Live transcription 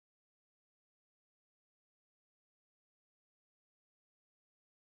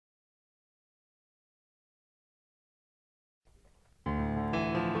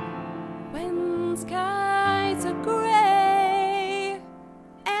When skies are gray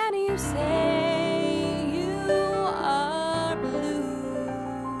and you say you are blue,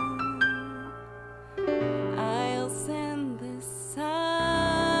 I'll send the sun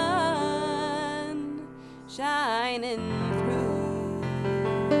shining through.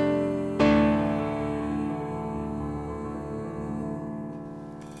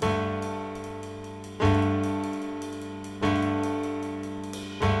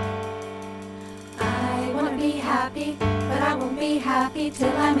 Be happy, but I won't be happy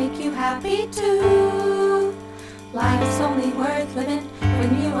till I make you happy too. Life's only worth living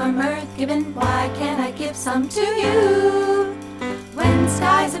when you are mirth given. Why can't I give some to you? When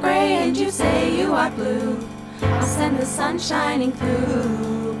skies are gray and you say you are blue, I'll send the sun shining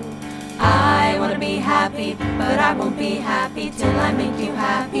through. I wanna be happy, but I won't be happy till I make you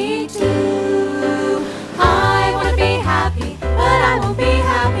happy too. I wanna be happy, but I won't be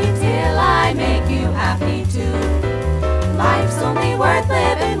happy till I make you happy too. Life's only worth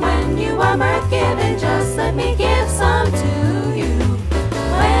living when you are mirth given. Just let me give some to you.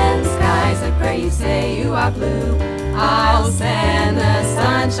 When skies are gray, you say you are blue, I'll send the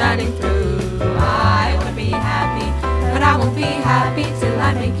sun shining through. I wanna be happy, but I won't be happy till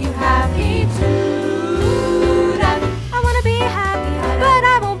I make you happy too. I wanna be happy, but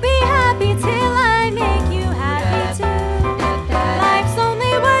I won't be happy till I make you happy too. Life's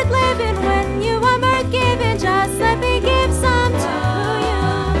only worth living when you are mirth given. Just let me give some to you.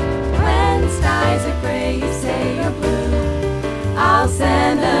 When skies are gray, you say you're blue, I'll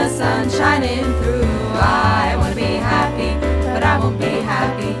send the sun shining through. I wanna be happy, but I won't be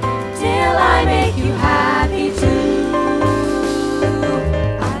happy till I make you happy too.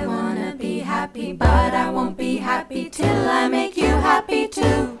 I wanna be happy, but I won't be happy till I make you happy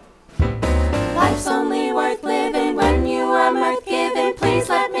too. Life's only worth living when you are mirth given. Please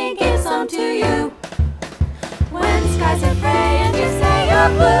let me give some to you. When skies are gray and you say you're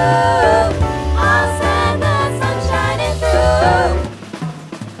blue,